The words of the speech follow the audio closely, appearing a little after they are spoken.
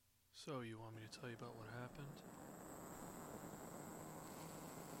So, you want me to tell you about what happened?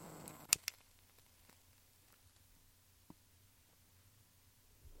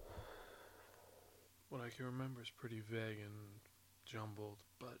 What I can remember is pretty vague and jumbled,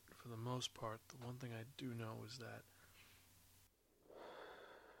 but for the most part, the one thing I do know is that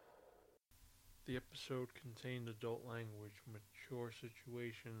the episode contained adult language, mature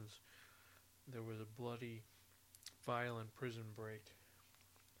situations, there was a bloody, violent prison break.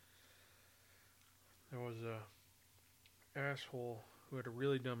 There was a asshole who had a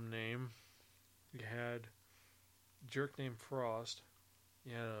really dumb name. You had a jerk named Frost.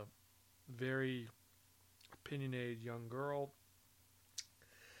 You had a very opinionated young girl.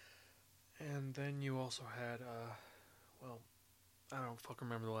 And then you also had, I don't fucking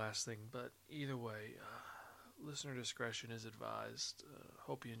remember the last thing, but either way, listener discretion is advised.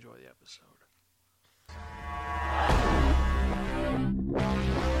 Hope you enjoy the episode.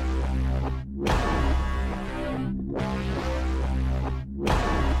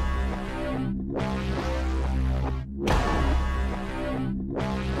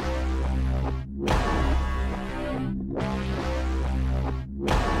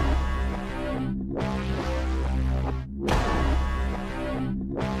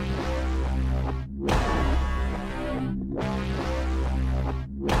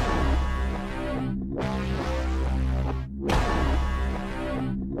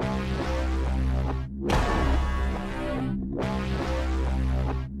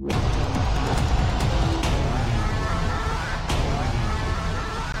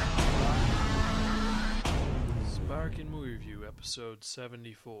 Sparkin Movie Review, episode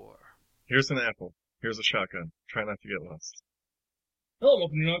 74. Here's an apple. Here's a shotgun. Try not to get lost. Hello,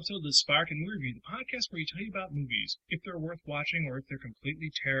 welcome to an episode of the Spark and Movie Review, the podcast where we tell you about movies, if they're worth watching or if they're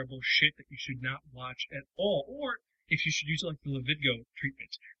completely terrible shit that you should not watch at all, or if you should use like the Levitgo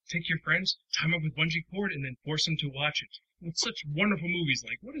treatment. Take your friends, tie them up with bungee cord, and then force them to watch it. With such wonderful movies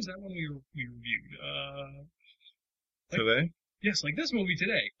like, what is that one we reviewed? Today? Yes, like this movie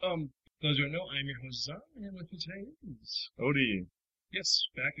today. Those who don't know, I'm your host, Zahn, and with me today is... Odie. Yes,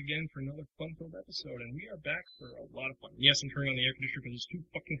 back again for another fun-filled episode, and we are back for a lot of fun. Yes, I'm turning on the air conditioner because it's too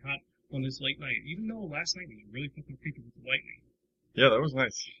fucking hot on this late night, even though last night was really fucking creepy with the lightning. Yeah, that was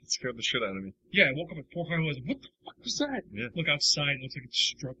nice. It scared the shit out of me. Yeah, I woke up at 4 o'clock and I was like, what the fuck was that? Yeah. Look outside, it looks like it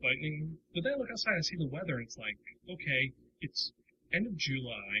struck lightning. But then I look outside and see the weather, and it's like, okay, it's end of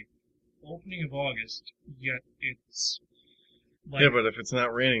July, opening of August, yet it's like... Yeah, but if it's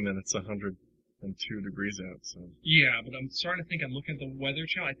not raining, then it's 102 degrees out, so... Yeah, but I'm starting to think, I'm looking at the weather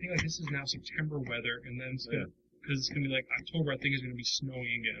channel, I think like this is now September weather, and then it's gonna, because it's gonna be like October, I think it's gonna be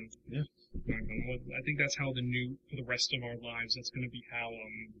snowing again. Yeah. I think that's how for the rest of our lives, that's gonna be how,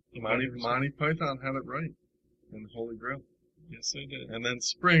 the Monty Python had it right in Holy Grail. Yes, they did. And then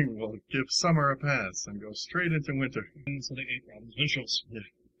spring will give summer a pass and go straight into winter. And so they ate Robin's minstrels. Yeah.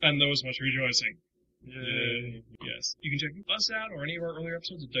 And there was much rejoicing. Yay. Yes. You can check us out or any of our earlier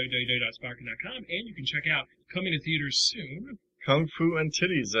episodes at www.sparkin.com, and you can check out coming to theaters soon. Kung Fu and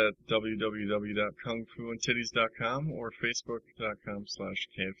Titties at www.kungfuandtitties.com or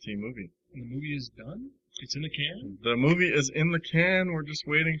facebook.com/KFTmovie. And the movie is done. It's in the can. The movie is in the can. We're just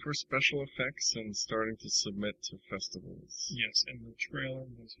waiting for special effects and starting to submit to festivals. Yes, and the trailer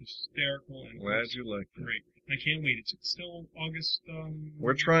was hysterical and Glad you liked it. great. I can't wait. It's still August.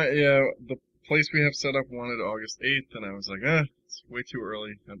 We're trying, yeah, the place we have set up wanted August 8th, and I was like, it's way too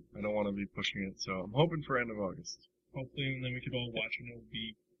early. I don't want to be pushing it, so I'm hoping for end of August. Hopefully, and then we could all watch, and it'll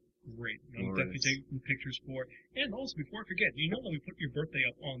be great. And I'll Glorious. definitely take some pictures for it. And also, before I forget, you know that we put your birthday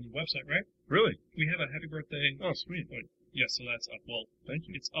up on the website, right? Really? We have a happy birthday. Oh, sweet. Yes, so that's up. Well, Thank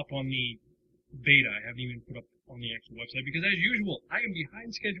you. it's up on the beta. I haven't even put up on the actual website because, as usual, I am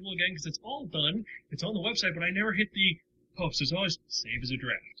behind schedule again because it's all done. It's on the website, but I never hit the post. It's always save as a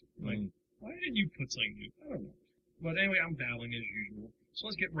draft. Like, why didn't you put something new? I don't know. But anyway, I'm battling as usual. So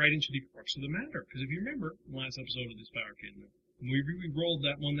let's get right into the crux of the matter. Because if you remember, in the last episode of this Power Kid, we rolled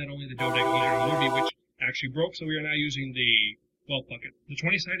that one that only the dodecahedron movie, which actually broke, so we are now using the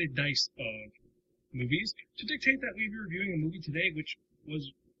 20-sided dice of movies to dictate that we'll be reviewing a movie today, which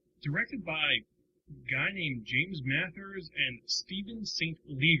was directed by a guy named James Mathers and Stephen St.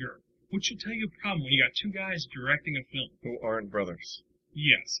 Leger, which should tell you a problem when you got two guys directing a film. Who aren't brothers.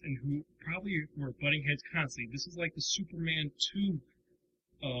 Yes, and who probably were butting heads constantly. This is like the Superman 2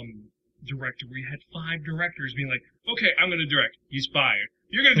 director, where you had 5 directors being like, okay, I'm going to direct. He's fired.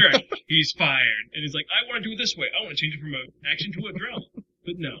 You're going to direct. He's fired. And he's like, I want to do it this way. I want to change it from an action to a drama.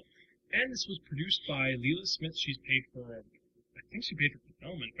 But no. And this was produced by Leela Smith. She's paid for, I think she paid for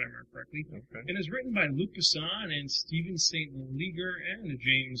Element, if I remember correctly. Okay. It is written by Luc Besson and Steven St. Leger and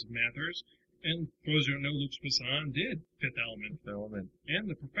James Mathers. And for those who don't know, Luc Besson did Fifth Element Element. and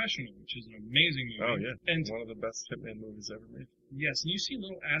The Professional, which is an amazing movie. Oh yeah. And one of the best Hitman movies ever made. yes, and you see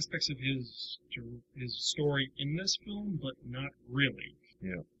little aspects of his story in this film, but not really.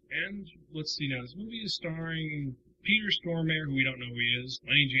 Yeah. And let's see now, this movie is starring Peter Stormare, who we don't know who he is,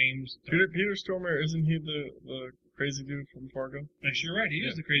 Lenny James. Peter Stormare, isn't he the crazy dude from Fargo? Actually, you're right, he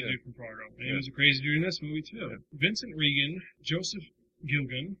is Yeah, the crazy yeah. dude from Fargo. And he Yeah. was a crazy dude in this movie, too. Yeah. Vincent Regan, Joseph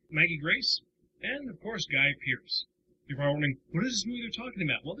Gilgun, Maggie Grace, and, of course, Guy Pearce. You're probably wondering, what is this movie they're talking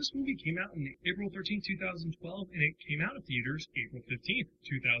about? Well, this movie came out on April 13, 2012, and it came out at theaters April 15th,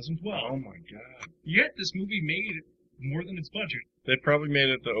 2012. Oh my god. Yet, this movie made more than its budget. They probably made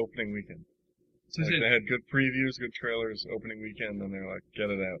it the opening weekend. So Like, they they had good previews, good trailers opening weekend, and they're like, get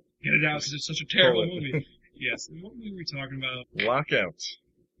it out. get it out because it's such a terrible Pull it. movie. Yes, and what movie were we talking about? Lockout.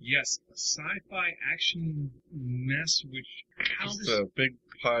 Yes, a sci-fi action mess, which how Just this a big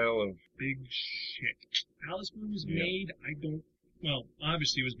pile of big shit. How this movie was Yeah. made, I don't. Well,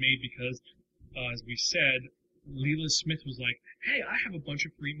 obviously it was made because, as we said, Leela Smith was like, "Hey, I have a bunch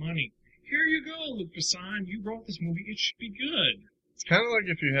of free money. Here you go, Luc Besson. You wrote this movie. It should be good." It's kind of like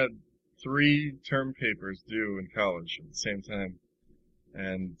if you had 3 term papers due in college at the same time,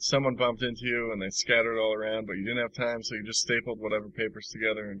 and someone bumped into you and they scattered all around, but you didn't have time, so you just stapled whatever papers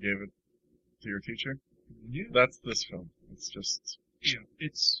together and gave it to your teacher. Yeah, That's this film. It's just, yeah.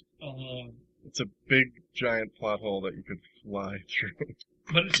 it's a big, giant plot hole that you could fly through.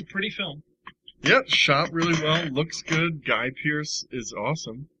 But it's a pretty film. Yep, shot really well, looks good. Guy Pearce is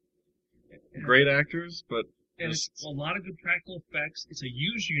awesome. Great actors, but And it's a lot of good practical effects. It's a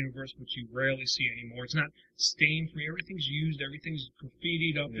used universe, which you rarely see anymore. It's not stain-free. Everything's used. Everything's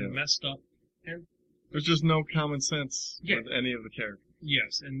graffitied up Yeah. and messed up. there's just no common sense Yeah. with any of the characters.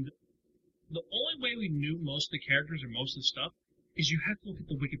 Yes, and the only way we knew most of the characters or most of the stuff is you have to look at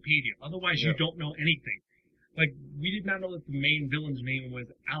the Wikipedia. Otherwise, Yeah. you don't know anything. Like, we did not know that the main villain's name was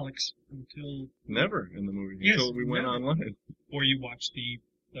Alex until, Never in the movie Yes, until we went never. online. or you watch you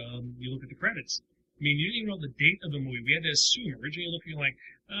look at the credits. I mean, you didn't even know the date of the movie. We had to assume. Originally looking like,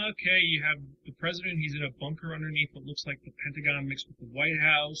 okay, you have the president, he's in a bunker underneath what looks like the Pentagon mixed with the White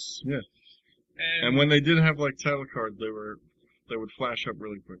House. Yeah. And, And when they did have like title cards, they would flash up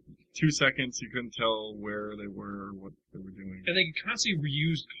really quick. 2 seconds, you couldn't tell where they were or what they were doing. and they constantly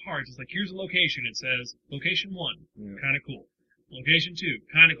reused cards. It's like, here's a location. It says, location 1, Yeah. kind of cool. Location 2,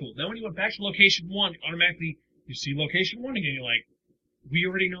 kind of cool. Then when you went back to location 1, automatically, you see location 1 again. You're like, we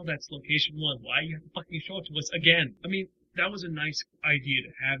already know that's location 1. Why you have to fucking show it to us again? I mean, that was a nice idea to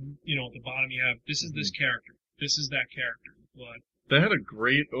have, at the bottom you have, this is this character. This is that character. But, They had a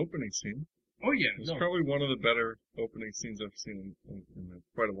great opening scene. oh yeah, It was no. probably one of the better opening scenes I've seen in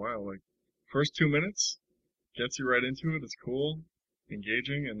quite a while. Like, first 2 minutes gets you right into it. It's cool,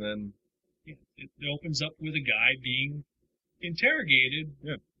 engaging, and then Yeah, it opens up with a guy being interrogated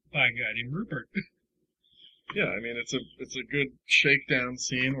Yeah. by a guy named Rupert. yeah, I mean it's a good shakedown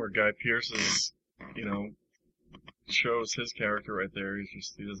scene where Guy Pearce is, shows his character right there.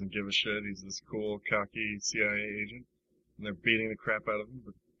 He doesn't give a shit. He's this cool, cocky CIA agent, and they're beating the crap out of him,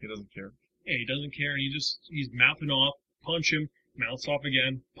 but he doesn't care. Yeah, he doesn't care, and he's mouthing off, punch him, mouths off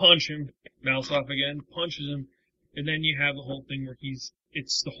again, punch him, mouths off again, punches him, and then you have the whole thing where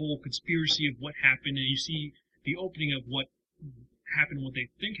it's the whole conspiracy of what happened, and you see the opening of what happened, what they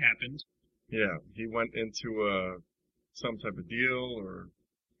think happened. Yeah, he went into some type of deal or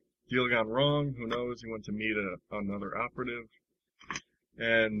deal gone wrong. Who knows? He went to meet another operative,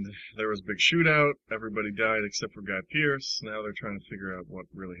 and there was a big shootout. Everybody died except for Guy Pearce. Now they're trying to figure out what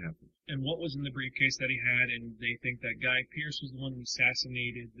really happened. And what was in the briefcase that he had, and they think that Guy Pearce was the one who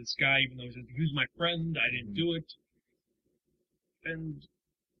assassinated this guy, even though he was my friend, I didn't do it. And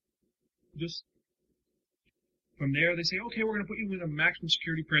just from there, they say, okay, we're going to put you in a maximum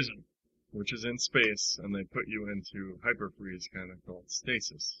security prison. Which is in space, and they put you into hyperfreeze, kind of called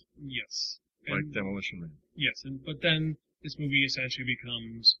stasis, Yes. like And, Demolition Man. yes, but then this movie essentially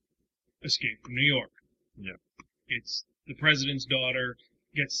becomes Escape from New York. Yeah. It's the president's daughter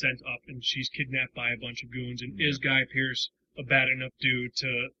gets sent up, and she's kidnapped by a bunch of goons, and is Guy Pearce a bad enough dude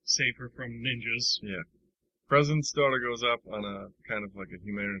to save her from ninjas? Yeah. President's daughter goes up on a kind of like a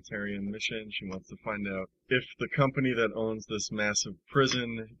humanitarian mission. She wants to find out if the company that owns this massive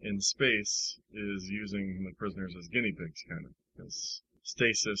prison in space is using the prisoners as guinea pigs, kind of. Because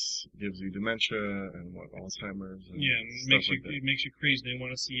stasis gives you dementia and Alzheimer's and Yeah, and stuff like that. it makes you crazy. They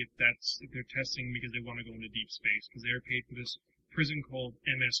want to see if they're testing because they want to go into deep space because they're paid for this prison called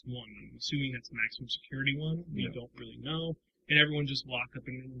MS-1. I'm assuming that's maximum security one. We Yeah. don't really know. and everyone just locked up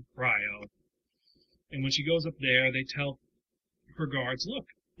in cryo. And when she goes up there, they tell her guards, look,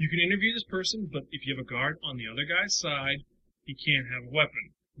 you can interview this person, but if you have a guard on the other guy's side, he can't have a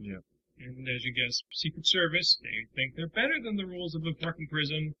weapon. Yeah. And as you guess, Secret Service, they think they're better than the rules of a fucking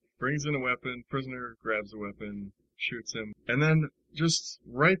prison. Brings in a weapon, prisoner grabs a weapon, shoots him, and then just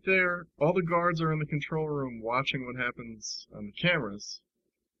right there, all the guards are in the control room watching what happens on the cameras.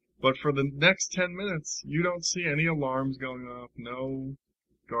 But for the next 10 minutes, you don't see any alarms going off, no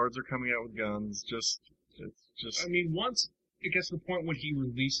guards are coming out with guns, I mean, once it gets to the point when he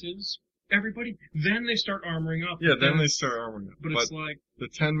releases everybody, then they start armoring up. Yeah, then they start armoring up. But it's like, the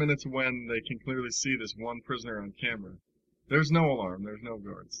 10 minutes when they can clearly see this one prisoner on camera, there's no alarm, there's no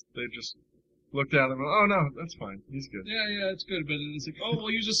guards. They just looked at him and, oh no, that's fine, he's good. yeah, it's good, but it's like, oh,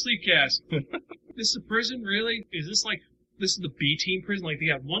 we'll use a sleep cast. This is a prison, really? Is this like, this is the B-team prison? Like, they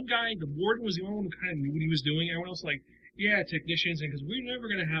got one guy, the warden was the only one who kind of knew what he was doing, everyone else like, yeah, technicians, and because we're never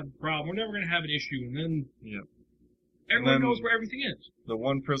going to have a problem, we're never going to have an issue, and then everyone knows where everything is. The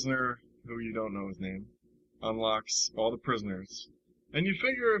one prisoner, who you don't know his name, unlocks all the prisoners. And you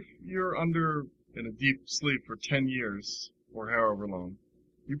figure if you're under in a deep sleep for 10 years, or however long,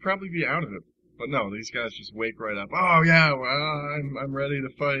 you'd probably be out of it. But no, these guys just wake right up. Oh yeah, well, I'm ready to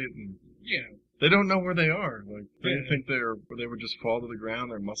fight. And yeah. They don't know where they are. Like, they think they would just fall to the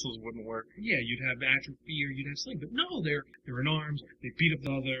ground, their muscles wouldn't work. Yeah, you'd have atrophy or you'd have sleep. But no, they're in arms. They beat up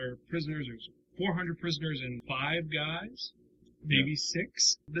the other prisoners. There's 400 prisoners and 5 guys. Maybe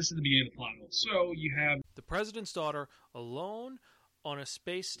 6. This is the beginning of the plot hole. So you have the president's daughter alone on a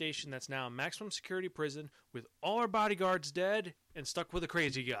space station that's now a maximum security prison with all her bodyguards dead and stuck with a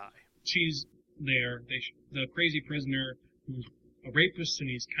crazy guy. She's there. The crazy prisoner who's a rapist and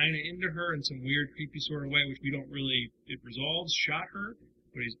he's kind of into her in some weird, creepy sort of way, which we don't really, it resolves, shot her,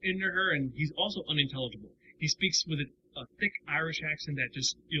 but he's into her, and he's also unintelligible. He speaks with a thick Irish accent that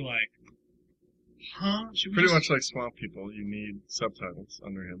just, you're like, huh? Pretty much like Swamp People, you need subtitles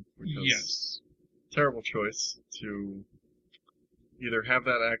under him. Because yes. Terrible choice to either have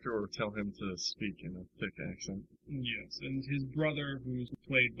that actor or tell him to speak in a thick accent. Yes, and his brother, who's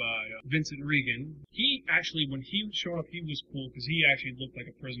played by Vincent Regan, he actually, when he showed up, he was cool because he actually looked like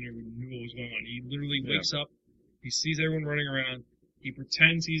a prisoner who knew what was going on. He literally wakes up, he sees everyone running around, he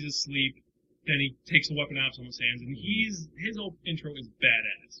pretends he's asleep, then he takes the weapon out of someone's hands, and his whole intro is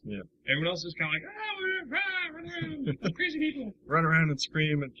badass. Yeah. Everyone else is kind of like, run around, crazy people. Run around and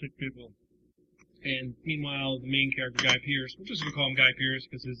scream and kick people. And meanwhile, the main character, Guy Pearce, we're just going to call him Guy Pearce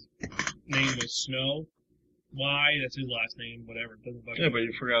because his name was Snow. Why? That's his last name, whatever. Doesn't bug me. Yeah, but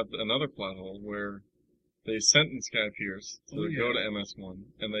you forgot another plot hole where they sentence Guy Pearce to go to MS-1,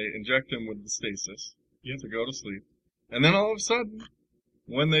 and they inject him with the stasis to go to sleep. And then all of a sudden,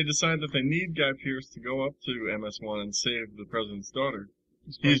 when they decide that they need Guy Pearce to go up to MS-1 and save the president's daughter,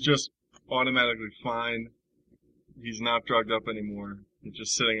 he's just automatically fine. He's not drugged up anymore. He's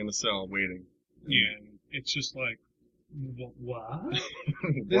just sitting in the cell waiting. Yeah, it's just like, what?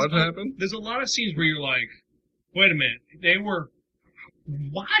 What happened? There's a lot of scenes where you're like, wait a minute, they were,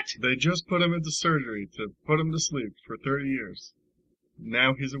 what? They just put him into surgery to put him to sleep for 30 years.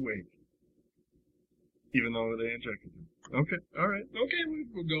 Now he's awake. Even though they injected him. Okay, alright. Okay,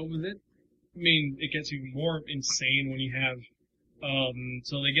 we'll go with it. I mean, it gets even more insane when you have,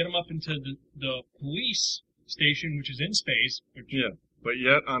 so they get him up into the police station, which is in space. Yeah, but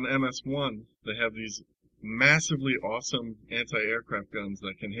yet on MS-1, they have these massively awesome anti-aircraft guns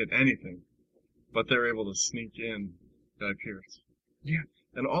that can hit anything. But they're able to sneak in Guy Pearce. Yeah.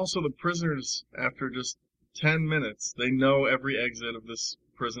 And also the prisoners, after just 10 minutes, they know every exit of this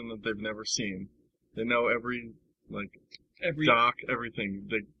prison that they've never seen. They know every dock, everything.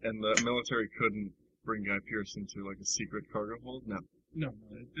 And the military couldn't bring Guy Pearce into, like, a secret cargo hold? No. No.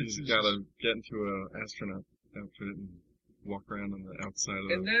 He's gotta get into an astronaut outfit and walk around on the outside of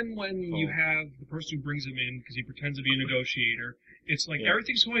And then when you have the person who brings him in, because he pretends to be a negotiator, it's like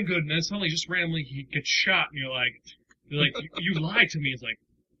everything's going good, and then suddenly just randomly he gets shot, and you're like, you lied to me. It's like,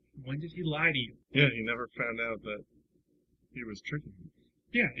 when did he lie to you? Yeah, he never found out that he was tricking him.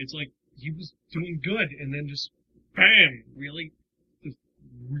 Yeah, it's like, he was doing good, and then just, bam, really? Just,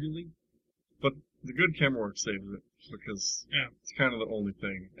 really? But the good camera work saves it, because it's kind of the only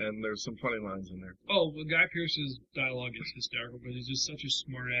thing, and there's some funny lines in there. Oh, well, Guy Pearce's dialogue is hysterical, but he's just such a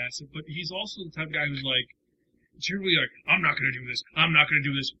smart ass. But he's also the type of guy who's like, generally like, I'm not going to do this. I'm not going to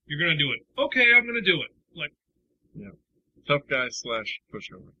do this. You're going to do it. Okay, I'm going to do it. Like, yeah. Tough guy /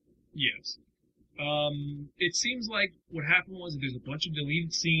 pushover. Yes. It seems like what happened was that there's a bunch of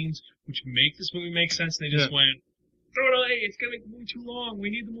deleted scenes which make this movie make sense. They just went, throw it away. It's going to make the movie too long. We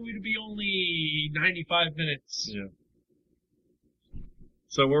need the movie to be only 95 minutes. Yeah.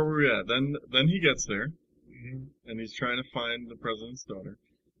 So where were we at? Then he gets there, Mhm. and he's trying to find the president's daughter.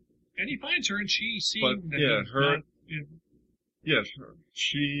 And he finds her, and she seeing But, that yeah, he's her- not... Yes,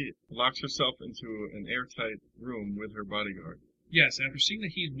 she locks herself into an airtight room with her bodyguard. Yes, after seeing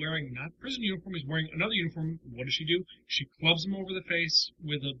that he's wearing not prison uniform, he's wearing another uniform, what does she do? She clubs him over the face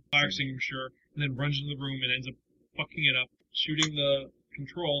with a fire extinguisher, and then runs into the room and ends up fucking it up, shooting the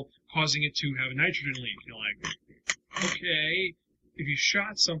control, causing it to have a nitrogen leak. You're like, okay, if you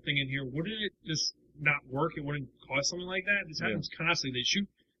shot something in here, wouldn't it just not work? It wouldn't cause something like that? This happens constantly. They shoot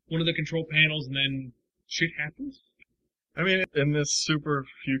one of the control panels, and then shit happens. I mean, in this super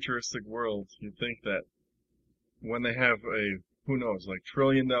futuristic world, you'd think that when they have a, who knows, like $1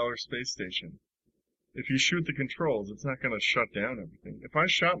 trillion space station, if you shoot the controls, it's not going to shut down everything. If I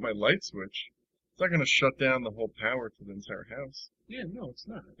shot my light switch, it's not going to shut down the whole power to the entire house. Yeah, no, it's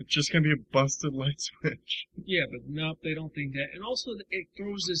not. It's just going to be a busted light switch. Yeah, but no, they don't think that. And also, it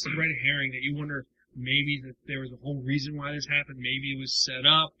throws this red herring that you wonder maybe that there was a whole reason why this happened. Maybe it was set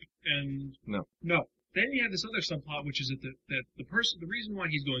up, and No. Then you have this other subplot, which is that the reason why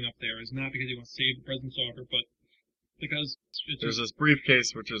he's going up there is not because he wants to save the president's daughter, but because There's this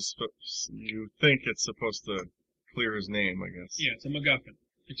briefcase, which is, you think it's supposed to clear his name, I guess. yeah, it's a MacGuffin.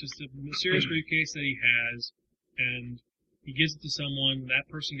 It's just a mysterious briefcase that he has, and he gives it to someone. That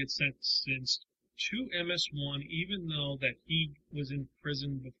person gets sentenced to MS-1, even though that he was in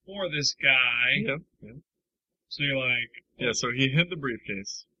prison before this guy. Yeah. So you're like, Yeah, so he hid the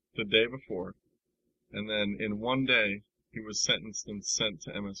briefcase the day before, and then in one day, he was sentenced and sent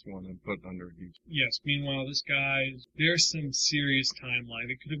to MS-1 and put under a heat. yes. Meanwhile, this guy, there's some serious timeline.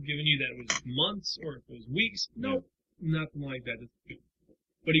 It could have given you that it was months or if it was weeks. Nope, nothing like that.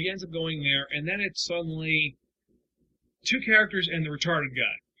 But he ends up going there, and then it's suddenly two characters and the retarded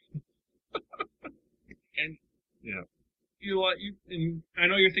guy. And Yeah. you know what? And I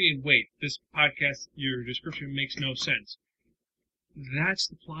know you're thinking, wait, this podcast, your description makes no sense. That's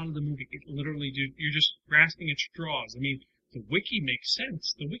the plot of the movie. It literally, you're just grasping at straws. I mean, the wiki makes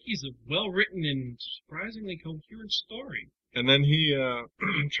sense. The wiki's a well-written and surprisingly coherent story. And then he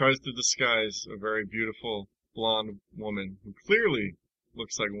tries to disguise a very beautiful blonde woman who clearly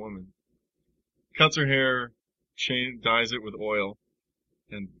looks like a woman. Cuts her hair, dyes it with oil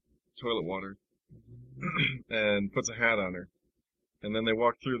and toilet water, and puts a hat on her. And then they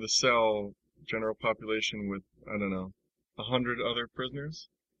walk through the cell, general population with, I don't know, 100 other prisoners.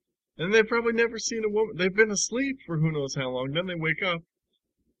 And they've probably never seen a woman. They've been asleep for who knows how long. Then they wake up.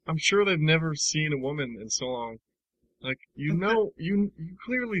 I'm sure they've never seen a woman in so long. Like, you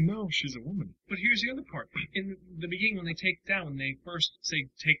clearly know she's a woman. But here's the other part. In the beginning, when they they first say,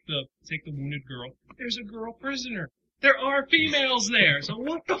 take the wounded girl, there's a girl prisoner. There are females there, so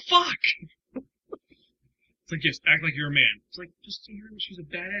what the fuck? It's like, just act like you're a man. It's like, just she's a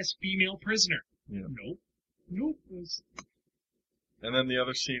badass female prisoner. Yeah. Nope. And then the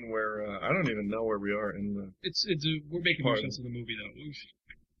other scene where, I don't even know where we are in the... We're making more sense of the movie, though.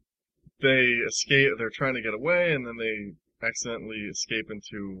 They escape, they're trying to get away, and then they accidentally escape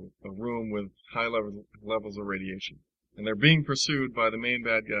into a room with high levels of radiation. And they're being pursued by the main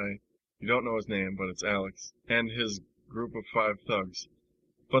bad guy. You don't know his name, but it's Alex, and his group of 5 thugs.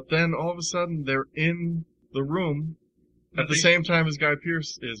 But then, all of a sudden, they're in the room at the same time as Guy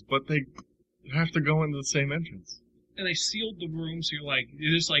Pearce is, but they have to go into the same entrance. And they sealed the room, so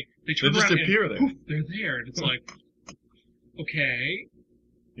you're just like, they turn They just around appear and, there. poof, they're there, and it's like, okay.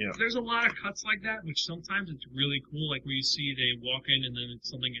 Yeah. There's a lot of cuts like that, which sometimes it's really cool, like where you see they walk in and then it's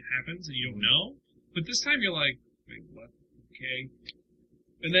something that happens and you don't know. But this time you're like, wait, what? Okay.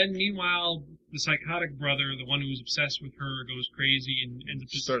 And then meanwhile, the psychotic brother, the one who was obsessed with her, goes crazy and ends up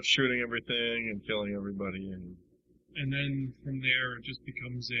just... starts shooting everything and killing everybody. And then from there, it just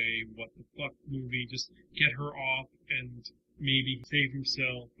becomes a what the fuck movie. Just get her off and maybe save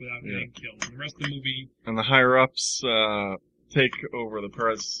himself without getting killed. And the rest of the movie... And the higher-ups take over the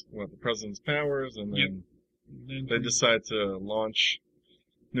president's powers, and then they decide to launch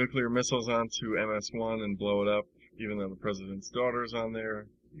nuclear missiles onto MS-1 and blow it up, even though the president's daughter's on there,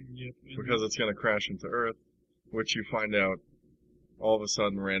 because it's going to crash into Earth, which you find out all of a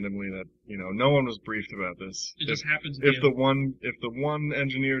sudden randomly that, no one was briefed about this. It just happens. If the one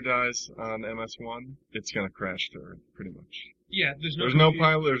engineer dies on MS-1, it's going to crash to Earth, pretty much. Yeah, there's no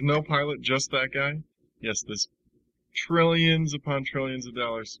pilot. There's no pilot, just that guy. Yes, this trillions upon trillions of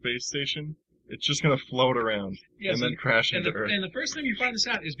dollars space station, it's just going to float around and then crash into Earth. And the first time you find this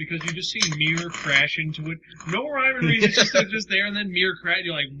out is because you just see Mir crash into it. No rhyme and reason, it's just there, and then Mir crash.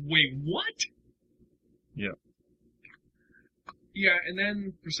 You're like, wait, what? Yeah. Yeah, and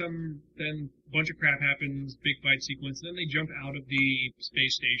then then a bunch of crap happens, big fight sequence, then they jump out of the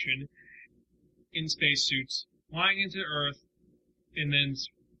space station in spacesuits, flying into Earth, and then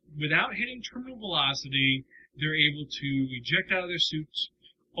without hitting terminal velocity, they're able to eject out of their suits,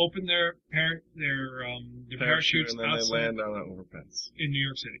 open their Parachute, parachutes and then outside they land on an overpass. in New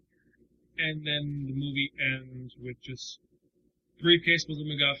York City. And then the movie ends with just briefcase was a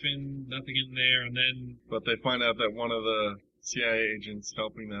MacGuffin, nothing in there, and then But they find out that one of the CIA agents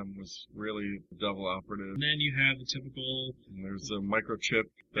helping them was really a double operative. and then you have the typical And there's a microchip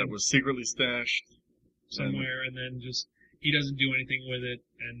that was secretly stashed. somewhere, and then just he doesn't do anything with it,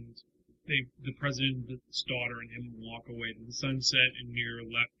 and the president's daughter and him walk away to the sunset, and you're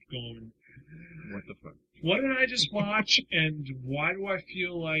left going, What the fuck? what did I just watch, and why do I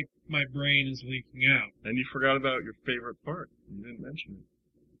feel like my brain is leaking out? And you forgot about your favorite part. You didn't mention it.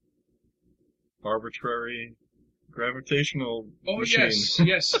 Arbitrary gravitational Oh machine.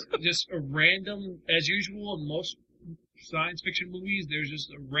 yes, just a random, as usual in most science fiction movies, there's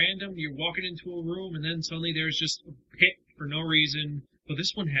just a random, you're walking into a room and then suddenly there's just a pit for no reason. But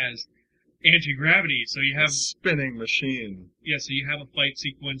this one has anti-gravity, so you A have, spinning machine. so you have a fight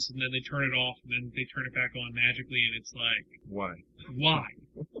sequence and then they turn it off and then they turn it back on magically and it's like, Why? why?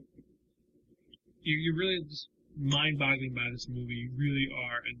 You're really just mind-boggling by this movie, you really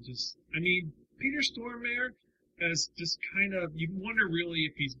are, and just, I mean, Peter Stormare as just kind of, you wonder really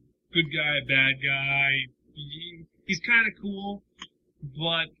if he's good guy, bad guy. He's kind of cool,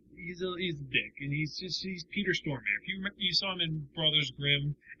 but he's a dick, and he's Peter Stormare. If you saw him in Brothers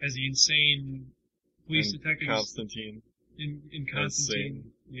Grimm as the insane police And detective Constantine. in Constantine.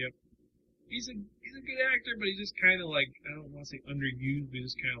 Yep. He's a good actor, but he's just kind of like, I don't want to say underused, but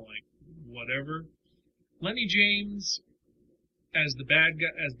just kind of like whatever. Lenny James as the bad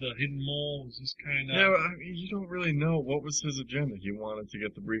guy, as the hidden mole, is just kind of. Yeah, but, I mean, you don't really know what was his agenda. He wanted to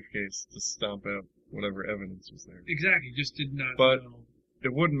get the briefcase to stomp out whatever evidence was there. Exactly, just did not But- know.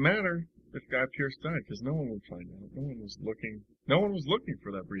 It wouldn't matter if Guy Pearce died, because no one would find out. No one was looking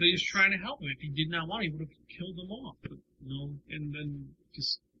for that But briefcase. he's trying to help him. If he did not want, he would have killed them off. But no, and then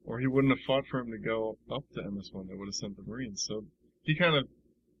just Or he wouldn't have fought for him to go up to MS-1. They would have sent the Marines. So he kind of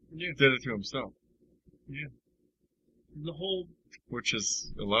yeah, did it to himself, the whole which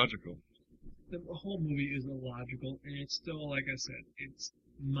is illogical. movie is illogical, and it's still, like I said, it's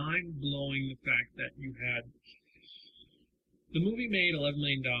mind blowing the fact that you had. The movie made $11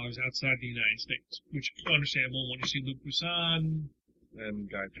 million outside the United States, which is understandable. When you see Luc Besson, And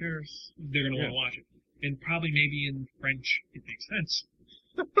Guy Pearce. they're going to Yeah. want to watch it. And probably maybe in French, it makes sense.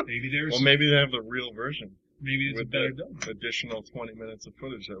 Maybe there's, Well, maybe they have the real version maybe it's a with better the dub. additional 20 minutes of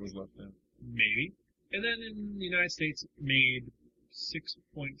footage that was left out. Maybe. And then in the United States, it made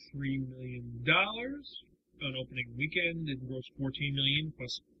 $6.3 million on opening weekend. It grossed $14 million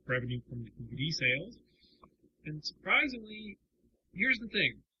plus revenue from the DVD sales. And surprisingly, here's the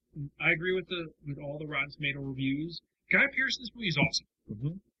thing. I agree with all the Rotten Tomato reviews. Guy Pearce in this movie is awesome.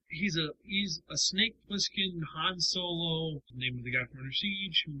 Mm-hmm. He's a Snake Plissken Han Solo, the name of the guy from Under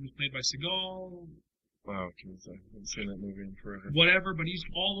Siege, who was played by Seagal. Wow, geez, I haven't seen that movie in forever. Whatever, but he's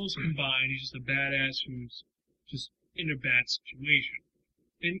all those combined. He's just a badass who's just in a bad situation.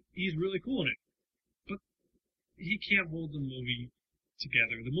 And he's really cool in it. But he can't hold the movie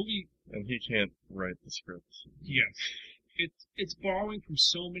together. The movie, And he can't write the script. yes, it's borrowing from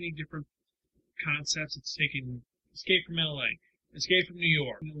so many different concepts. It's taking Escape from LA, Escape from New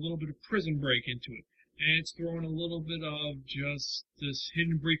York, and a little bit of Prison Break into it. And it's throwing a little bit of just this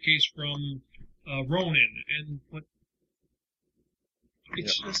hidden briefcase from Ronin, but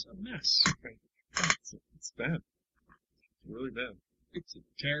it's just a mess. It's bad. It's really bad. It's a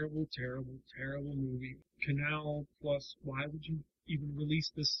terrible, terrible, terrible movie. Canal Plus, why would you even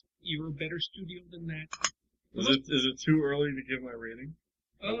release this? You're a better studio than that. Is it too early to give my rating?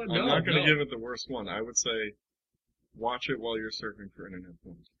 No, I'm not going to no. give it the worst one. I would say watch it while you're surfing for internet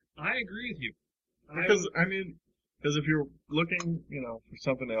porn. I agree with you. Because if you're looking, for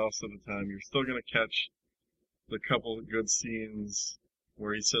something else at the time, you're still going to catch the couple of good scenes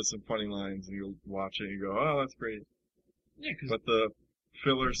where he says some funny lines and you'll watch it and you go, oh, that's great. Yeah, because But the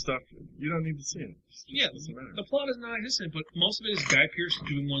filler stuff, you don't need to see it. It doesn't matter. the plot is non-existent, but most of it is Guy Pearce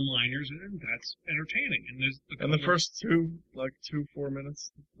doing one-liners, and that's entertaining. And there's And the first 4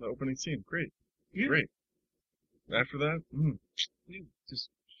 minutes, the opening scene, great. yeah, Great. After that, yeah, just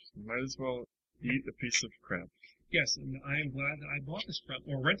might as well eat a piece of crap. yes, and I am glad that I bought this from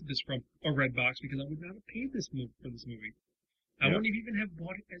or rented this from a Redbox because I would not have paid this for this movie. I Yeah. wouldn't have even have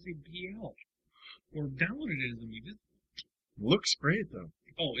bought it as a BL or downloaded it as a movie. Looks great though.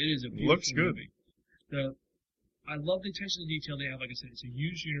 Oh, it is a beautiful Looks good. movie. I love the attention to detail they have. Like I said, it's a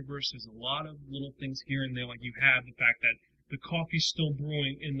huge universe. There's a lot of little things here and there. Like you have the fact that the coffee's still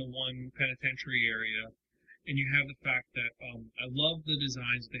brewing in the one penitentiary area. And you have the fact that I love the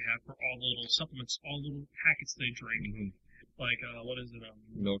designs they have for all the little supplements, all the little packets they drink. Mm-hmm. Like, what is it?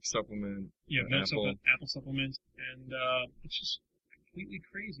 Milk supplement. Yeah, apple. apple supplement. And it's just completely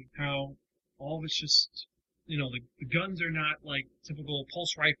crazy how all of it's just, the guns are not like typical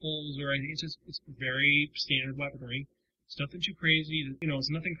pulse rifles or anything. It's very standard weaponry. It's nothing too crazy. It's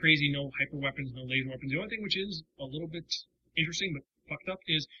nothing crazy, no hyper weapons, no laser weapons. The only thing which is a little bit interesting but fucked up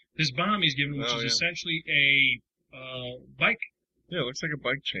is this bomb he's given, which is essentially a bike. Yeah, it looks like a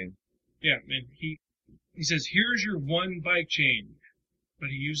bike chain. Yeah, and he says, here's your one bike chain, but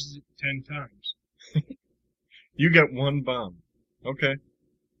he uses it 10 times. You get one bomb. Okay.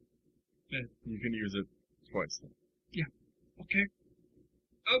 Yeah. You can use it twice then. Yeah. Okay.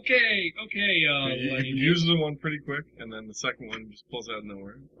 You use the one pretty quick, and then the second one just pulls out of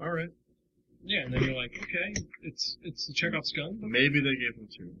nowhere. All right. Yeah, and then you're like, okay, it's the Chekhov's gun. Maybe they gave him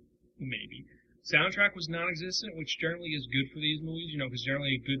two. Maybe. Soundtrack was non-existent, which generally is good for these movies, because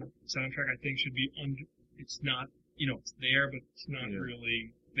generally a good soundtrack, I think, should be it's not, it's there, but it's not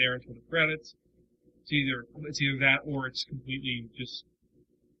really there until the credits. It's either that or it's completely just,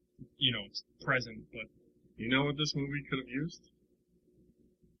 it's present, but. You know what this movie could have used?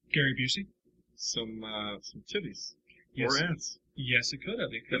 Gary Busey? Some titties. Yes. Or ass. Yes, it could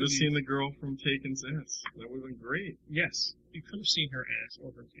have. Could have seen the girl from Taken's ass. That would have been great. Yes. You could have seen her ass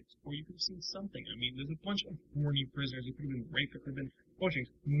or her tits. Or you could have seen something. I mean, there's a bunch of horny prisoners. It could have been rape. It could have been a bunch of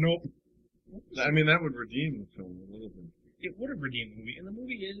things. Nope. I mean, that would redeem the film a little bit. It would have redeemed the movie. And the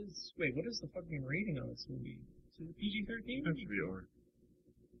movie is... Wait, what is the fucking rating on this movie? Is it PG-13? It has to be R.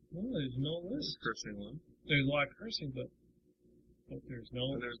 No, there's no list. Cursing one. There's a lot of cursing, but there's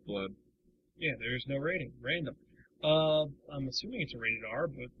no... And there's blood. Yeah, there's no rating. Random. I'm assuming it's a rated R,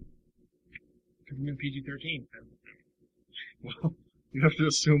 but it could have been PG-13. Well, you have to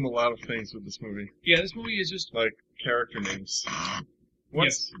assume a lot of things with this movie. Yeah, this movie is just... Like, character names.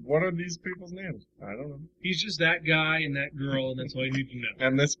 What are these people's names? I don't know. He's just that guy and that girl, and that's all you need to know.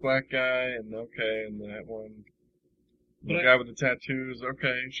 And this black guy, and that one. The guy with the tattoos,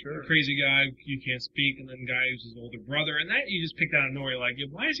 okay, sure. The crazy guy, you can't speak, and then the guy who's his older brother, and that you just picked out of nowhere, like,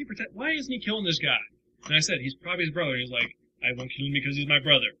 why isn't he killing this guy? And I said, he's probably his brother, and he's like, I won't kill him because he's my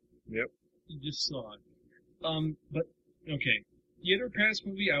brother. Yep. You just saw it. But, okay. You ever repair this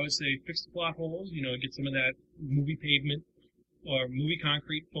movie, I would say fix the plot holes, get some of that movie pavement, or movie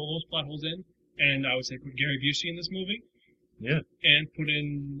concrete, fill those plot holes in, and I would say put Gary Busey in this movie. Yeah. And put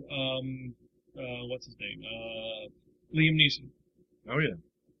in, what's his name? Liam Neeson. Oh yeah.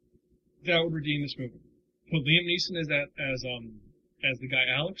 That would redeem this movie. Put Liam Neeson as the guy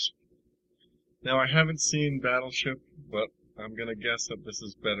Alex. Now I haven't seen Battleship, but I'm gonna guess that this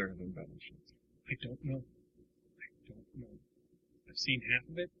is better than Battleship. I don't know. I've seen half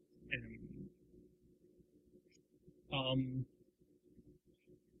of it, and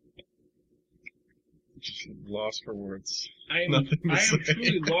Just lost for words. I am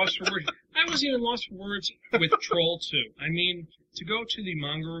truly lost for words. I was even lost for words with Troll 2. I mean, to go to the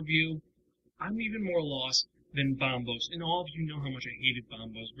manga review, I'm even more lost than Bombos. And all of you know how much I hated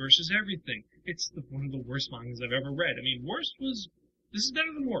Bombos versus everything. It's one of the worst mangas I've ever read. I mean, this is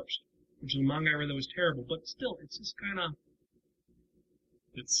better than Worst, which is a manga I read that was terrible, but still, it's just kind of...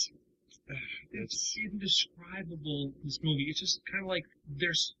 It's indescribable, this movie. It's just kind of like,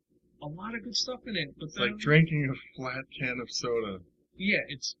 there's a lot of good stuff in it, but it's like drinking a flat can of soda. Yeah,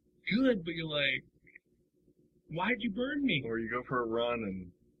 it's good, but you're like, why'd you burn me? Or you go for a run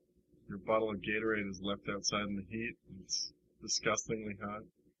and your bottle of Gatorade is left outside in the heat. And it's disgustingly hot.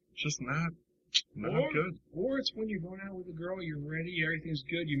 It's just not good. Or it's when you're going out with a girl, you're ready, everything's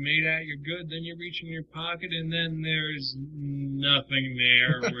good, you made out, you're good, then you reach in your pocket and then there's nothing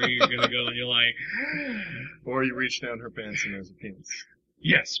there where you're gonna go and you're like... Or you reach down her pants and there's a penis.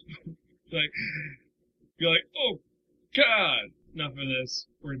 Yes. You're like, oh, God, enough of this.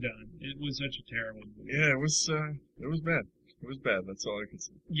 We're done. It was such a terrible movie. Yeah, it was bad. It was bad. That's all I can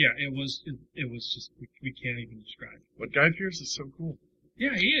say. Yeah, it was just, we can't even describe it. But Guy Pearce is so cool.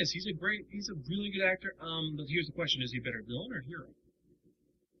 Yeah, he is. He's a really good actor. But here's the question, is he a better villain or hero?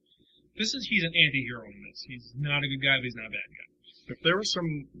 He's an anti-hero in this. He's not a good guy, but he's not a bad guy. If there were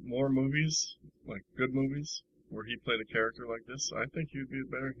some more movies, like good movies, where he played a character like this, I think he would be a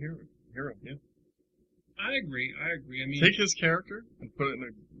better hero, yeah. I agree. I mean... Take his character and put it in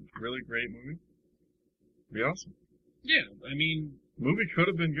a really great movie. It'd be awesome. Yeah, I mean... Movie could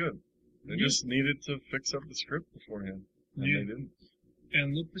have been good. They just needed to fix up the script beforehand. And they didn't.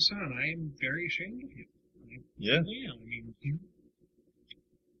 And Luc Besson, I am very ashamed of you. Yeah. certainly am. I mean,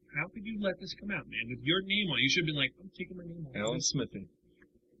 how could you let this come out, man? With your name on it, you should have been like, I'm taking my name off. Alan Smithy.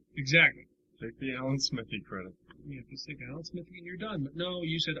 Exactly. Take the Alan Smithy credit. Yeah, just like Alan Smithy and you're done. But no,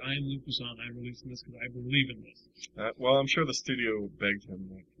 you said I am Luke Besson. I'm releasing this because I believe in this. Well, I'm sure the studio begged him.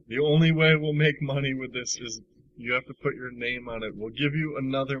 Like, the only way we'll make money with this is you have to put your name on it. We'll give you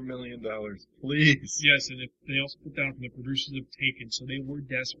another $1 million, please. Yes, and they also put down from the producers of Taken, so they were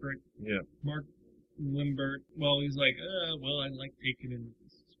desperate. Yeah. Mark Limbert, well, he's like, well, I like Taken and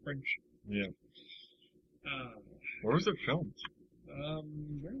it's French. Yeah. Where was it filmed?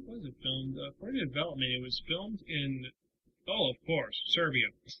 Where was it filmed? For the development, it was filmed in, of course, Serbia.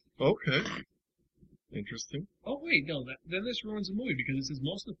 Okay. Interesting. Oh, wait, no, then this ruins the movie because it says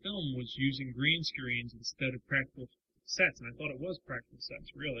most of the film was using green screens instead of practical sets, and I thought it was practical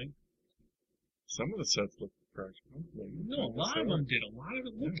sets, really. Some of the sets look practical. No, a lot of them did. A lot of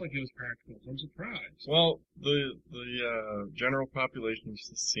it looked like it was practical. I'm surprised. Well, the general population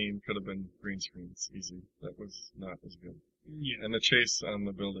scene could have been green screens, easy. That was not as good. Yeah. And the chase on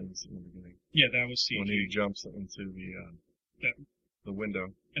the buildings in the beginning. Yeah, that was CG. When he jumps into the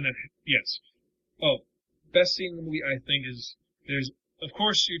window. And then, yes. Oh, best scene in the movie, I think, is there's, of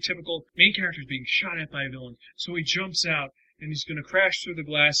course, your typical main character is being shot at by a villain. So he jumps out, and he's going to crash through the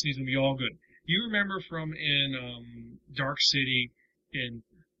glass, and he's going to be all good. You remember from in Dark City, in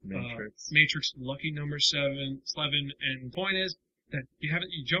Matrix Lucky Number 7, and the point is that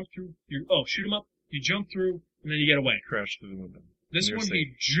you jump through, shoot him up, you jump through, and then you get away. Crash through the window. This one,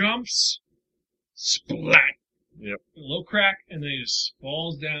 he jumps, splat. Yep. A little crack, and then he just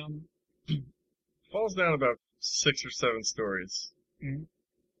falls down. Falls down about 6 or 7 stories. Mm-hmm.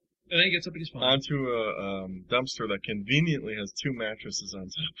 And then he gets up and he's fine. Onto a dumpster that conveniently has 2 mattresses on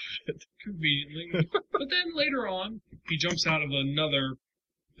top of it. Conveniently. But then later on, he jumps out of another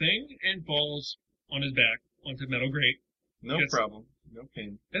thing and falls on his back onto metal grate. No problem. No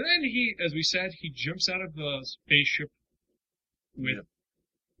pain. And then he, as we said, he jumps out of the spaceship with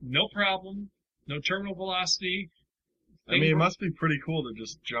no problem, no terminal velocity. I mean, it must be pretty cool to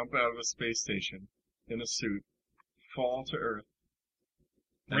just jump out of a space station in a suit, fall to Earth,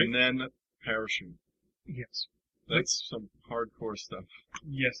 and then parachute. Yes. That's some hardcore stuff.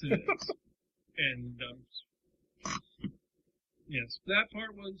 Yes, it is. And, yes, that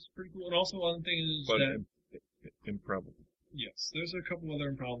part was pretty cool. And also, one thing is that... improbable. Yes, there's a couple other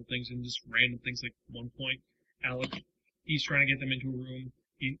improbable things and just random things. Like, one point, Alec, he's trying to get them into a room.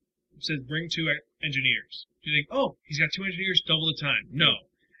 He says, bring 2 engineers. You think, oh, he's got 2 engineers, double the time. No.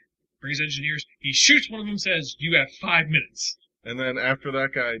 Brings engineers. He shoots one of them, says, you have 5 minutes. And then after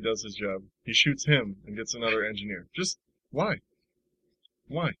that guy does his job, he shoots him and gets another engineer. Just, why?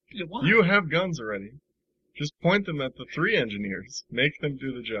 Why? Yeah, why? You have guns already. Just point them at the 3 engineers. Make them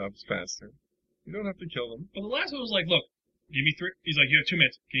do the jobs faster. You don't have to kill them. But the last one was like, look, give me 3. He's like, you have 2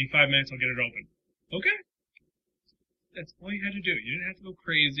 minutes. Give me 5 minutes, I'll get it open. Okay. That's all you had to do. You didn't have to go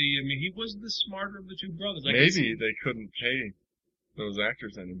crazy. I mean, he was the smarter of the 2 brothers. Maybe they couldn't pay those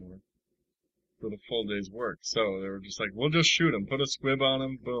actors anymore for the full day's work. So they were just like, we'll just shoot him. Put a squib on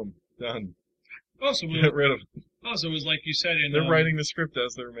him. Boom. Done. Oh, so get rid of him. Oh, so it was like you said in... They're writing the script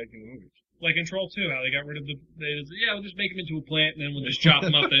as they were making the movie. Like in Troll 2, how they got rid of we'll just make him into a plant, and then we'll just chop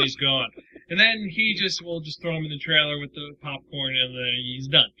him up, and he's gone. And then we'll just throw him in the trailer with the popcorn, and then he's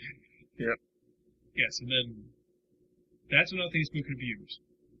done. Yep. Yes, and then that's another thing this movie could have used.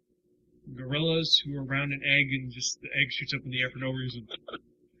 Gorillas who are around an egg, and just the egg shoots up in the air for no reason.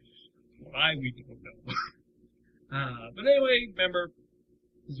 Why, we don't know. But anyway, remember,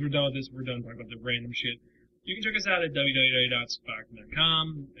 as we're done with this, we're done talking about the random shit. You can check us out at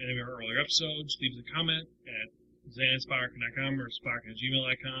www.sparkin.com. Any of our earlier episodes, leave us a comment at zansparkin.com or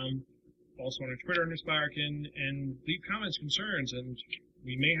sparkin@gmail.com. Also on our Twitter under Sparkin, and leave comments, concerns, and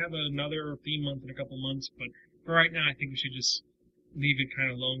we may have another theme month in a couple months, but for right now, I think we should just leave it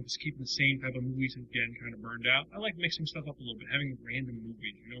kind of alone, because keeping the same type of movies is getting kind of burned out. I like mixing stuff up a little bit, having random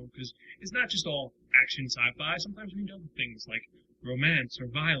movies, because it's not just all action sci-fi. Sometimes we do other things like romance or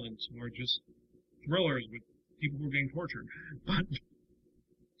violence or just thrillers with people who are getting tortured. But,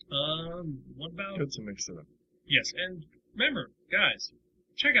 what about... Good to mix it up. Yes, and remember, guys,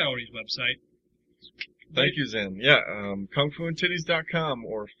 check out Odie's website. Thank you, Zen. Yeah, kungfuandtitties.com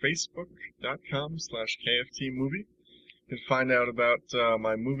or facebook.com/KFTmovie. You can find out about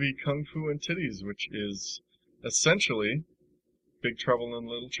my movie Kung Fu and Titties, which is essentially Big Trouble in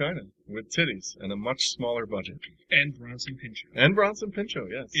Little China with titties and a much smaller budget. And Bronson Pinchot. And Bronson Pinchot,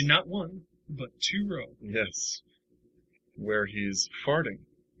 yes. In not 1, but 2 rows. Yes. Where he's farting.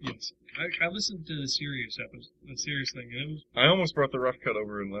 Yes. I listened to the serious episode, the serious thing, and it was... I almost brought the rough cut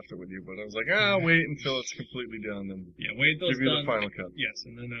over and left it with you, but I was like, wait until it's completely done and Yeah, wait till it's give you done. the final cut. Yes,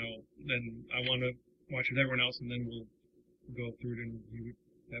 and then I want to watch it with everyone else, and then we'll go through it and review it,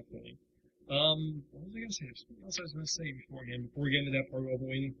 definitely. What was I going to say? There's something else I was going to say beforehand, before we get into that part we've been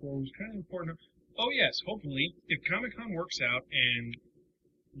waiting for. It was kind of important. Oh, yes, hopefully, if Comic-Con works out and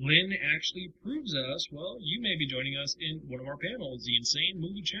Lynn actually proves us, well, you may be joining us in one of our panels, the Insane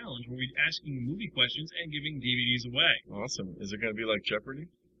Movie Challenge, where we're asking movie questions and giving DVDs away. Awesome. Is it going to be like Jeopardy?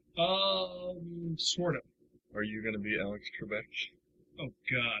 Sort of. Are you going to be Alex Trebek? Oh,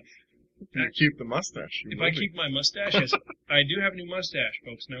 God. You keep the mustache. If I keep my mustache, yes, I do have a new mustache,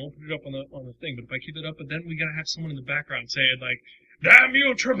 folks, and I won't put it up on the thing, but if I keep it up, but then we gotta have someone in the background saying, like, damn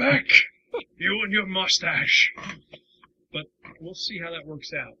you, Trebek! You and your mustache! But we'll see how that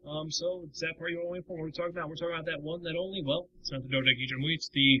works out. So, is that part you want to wait for? What are we talking about? We're talking about that one, that only, well, it's not the Dodecahedron movie, it's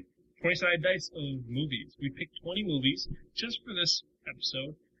the 20-sided dice of movies. We picked 20 movies just for this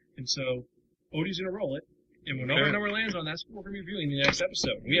episode, and so Odie's gonna roll it. And when our number lands on, that's what we're going to be reviewing in the next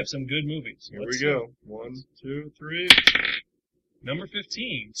episode. We have some good movies. Here we go. 1, 2, 3. Number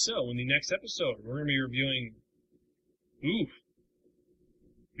 15. So, in the next episode, we're going to be reviewing... Oof.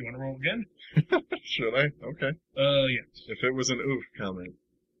 You want to roll again? Should I? Okay. Yeah. If it was an oof comment.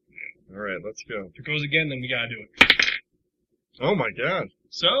 Alright, let's go. If it goes again, then we got to do it. Oh my god.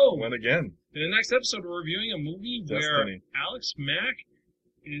 So, Went again. in the next episode, we're reviewing a movie Destiny. where Alex Mack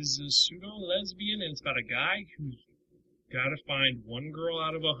is a pseudo-lesbian, and it's about a guy who's got to find one girl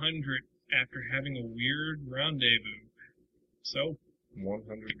out of 100 after having a weird rendezvous. So,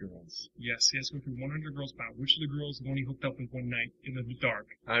 100 girls. yes, he has to go through 100 girls, about which of the girls the one he hooked up with one night in the dark.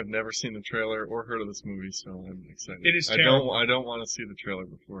 I've never seen the trailer or heard of this movie, so I'm excited. It is I terrible. don't want to see the trailer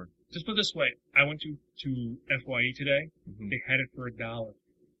before. Just put it this way, I went to FYE today. Mhm. They had it for $1.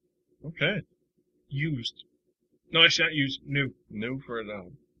 Okay. Used. No, actually not used. New. New for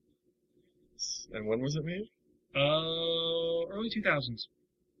 $1. And when was it made? Early 2000s.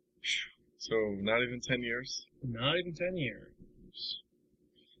 So, not even 10 years? Not even 10 years.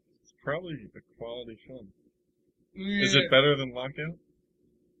 It's probably a quality film. Is it better than Lockout?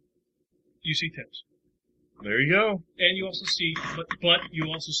 You see tips. There you go. And you also see, but you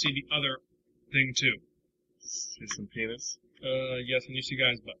also see the other thing too. See some penis. Yes, and you see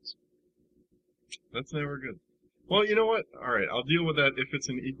guys' butts. That's never good. Well, you know what? Alright, I'll deal with that if it's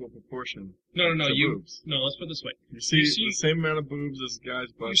in equal proportion. No, to you. boobs. No, let's put it this way. You see the same amount of boobs as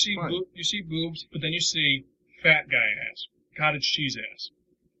guys' butts. You see boobs, but then you see fat guy ass, cottage cheese ass.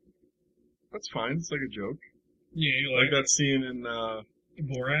 That's fine. It's like a joke. Yeah, you Like that scene in,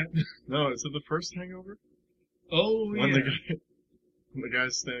 Borat. no, is it the first Hangover? Oh, When yeah. the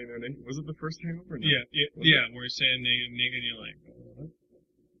guy's standing there naked. Was it the first Hangover? No. Yeah, where he's standing naked and you're like,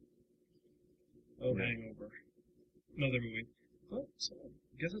 oh, Yeah. Hangover. Another movie. Well, so,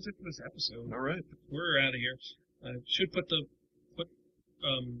 I guess that's it for this episode. Alright. We're out of here. I should so,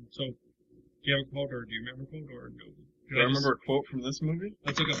 do you have a quote, or do you remember a quote, or no? Do I remember a quote from this movie?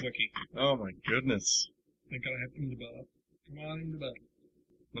 Let's look up Wiki. Oh my goodness. I gotta have him develop. Come on, develop.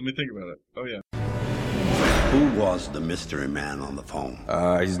 Let me think about it. Oh yeah. Who was the mystery man on the phone?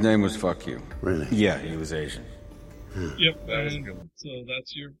 His name was Fuck You. Really? Yeah, he was Asian. Yep, That was a and good one. so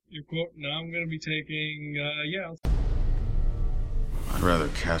that's your quote. Now I'm gonna be taking, I'd rather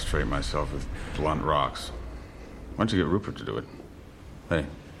castrate myself with blunt rocks. Why don't you get Rupert to do it? Hey,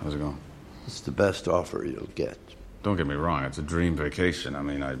 how's it going? It's the best offer you'll get. Don't get me wrong, it's a dream vacation. I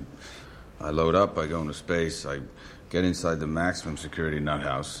mean, I load up, I go into space, I get inside the maximum security nut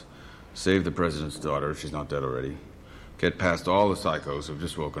house, save the president's daughter if she's not dead already, get past all the psychos who've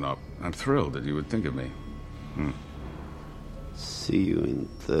just woken up. I'm thrilled that you would think of me. See you in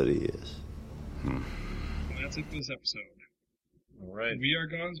 30 years. And that's it for this episode. Alright. We are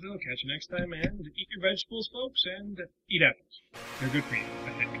Gonzville. Catch you next time, and eat your vegetables, folks, and eat apples. They're good for you,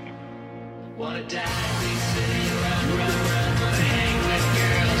 I think. Wanna die, big city, run, wanna hang with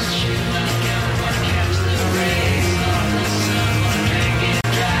girls, shoot my gun, wanna catch the rays on the sun, wanna drink it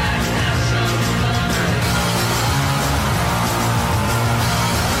dry, have some fun.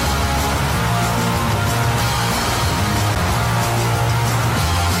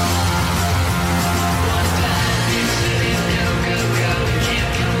 Wanna die, big city, go, go, go,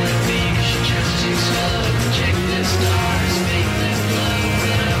 can't come with me, 'cause you're just too slow. Check the stars, make them glow,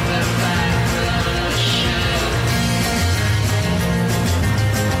 put up a fight, put on a show.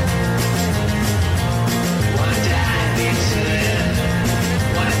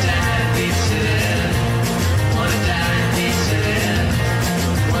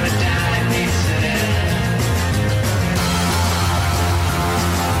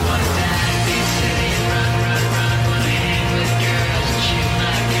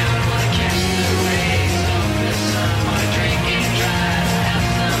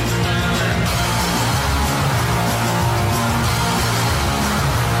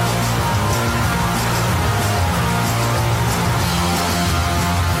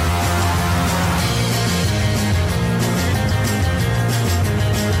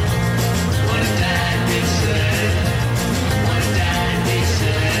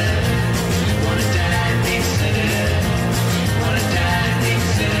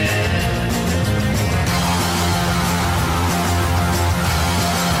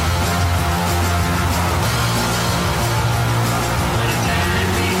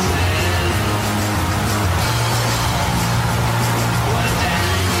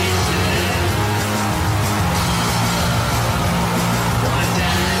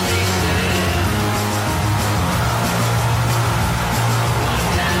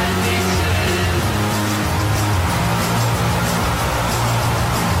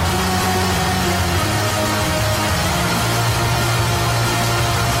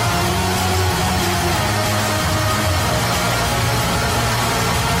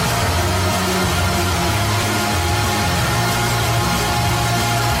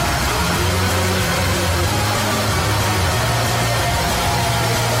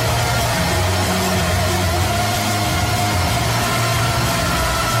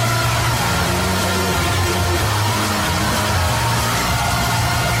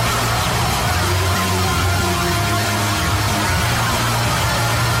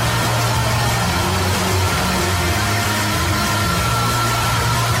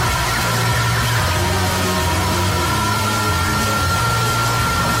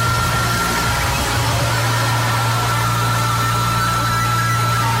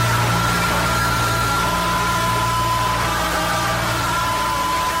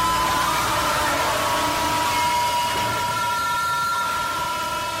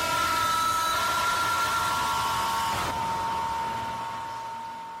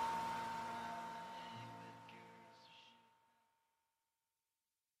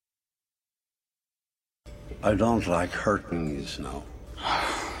 I don't like hurting you, Snow.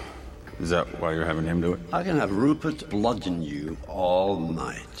 Is that why you're having him do it? I can have Rupert bludgeon you all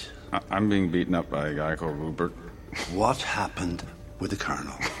night. I'm being beaten up by a guy called Rupert. What happened with the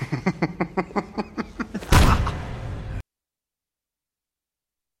Colonel?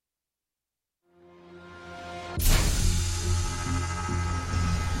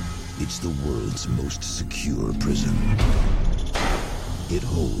 It's the world's most secure prison. It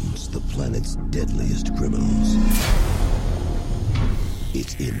holds the planet's deadliest criminals.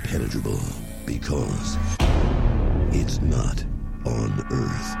 It's impenetrable because it's not on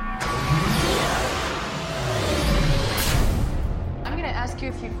Earth. I'm gonna ask you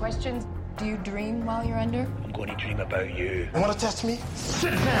a few questions. Do you dream while you're under? I'm going to dream about you. You want to test me?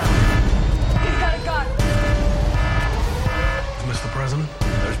 Sit down! He's got a gun! Mr. President?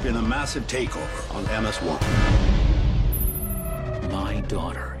 There's been a massive takeover on MS-1. My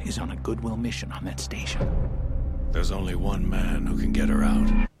daughter is on a goodwill mission on that station. There's only one man who can get her out.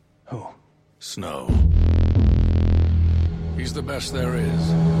 Who? Snow. He's the best there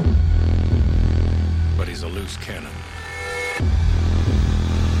is. But he's a loose cannon.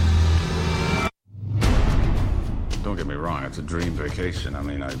 Don't get me wrong, it's a dream vacation. I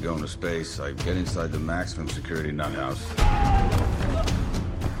mean, I'd go into space, I'd get inside the maximum security nut house,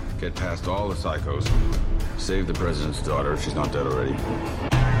 get past all the psychos, save the president's daughter if she's not dead already.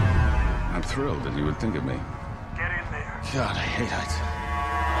 I'm thrilled that you would think of me. Get in there. God, I hate heights.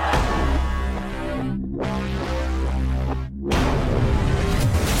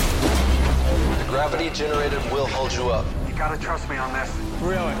 The gravity generator will hold you up. You gotta trust me on this.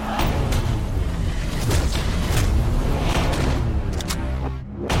 Really?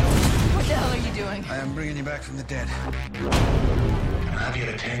 What the hell are you doing? I am bringing you back from the dead. Can I have your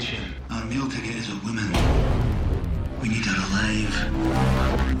attention? Our meal ticket is a woman. We need her alive.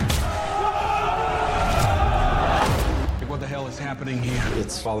 What the hell is happening here?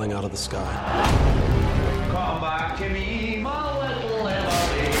 It's falling out of the sky. Come back to me, my little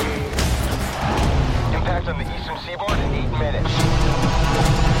Emily. Impact on the eastern seaboard in 8 minutes.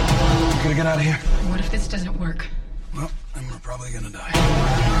 Gonna get out of here? What if this doesn't work? Well, then we're probably gonna die.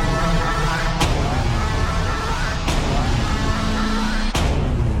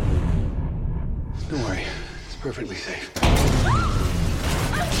 Don't worry, it's perfectly safe.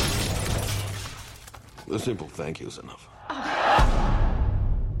 A simple thank you is enough.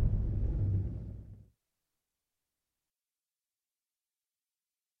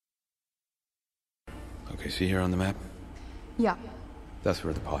 Okay, see here on the map? Yeah. That's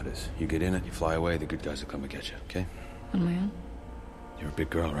where the pod is. You get in it, you fly away, the good guys will come and get you, okay? On my own? You're a big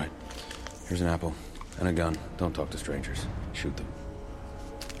girl, right? Here's an apple and a gun. Don't talk to strangers. Shoot them.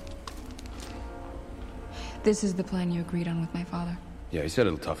 This is the plan you agreed on with my father. Yeah, he said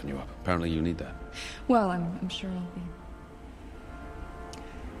it'll toughen you up. Apparently you need that. Well, I'm sure I'll be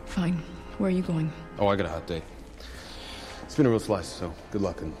fine. Where are you going? Oh, I got a hot date. It's been a real slice, so good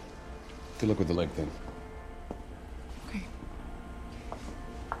luck and good luck with the leg thing. Okay.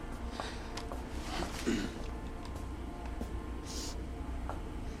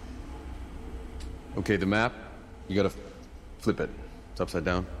 Okay, the map, you gotta flip it. It's upside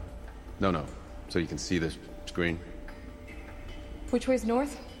down. No, so you can see this screen. Which way's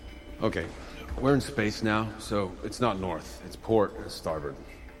north? Okay, we're in space now, so it's not north. It's port, starboard.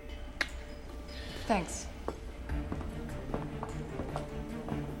 Thanks.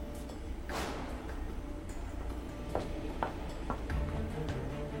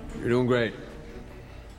 You're doing great.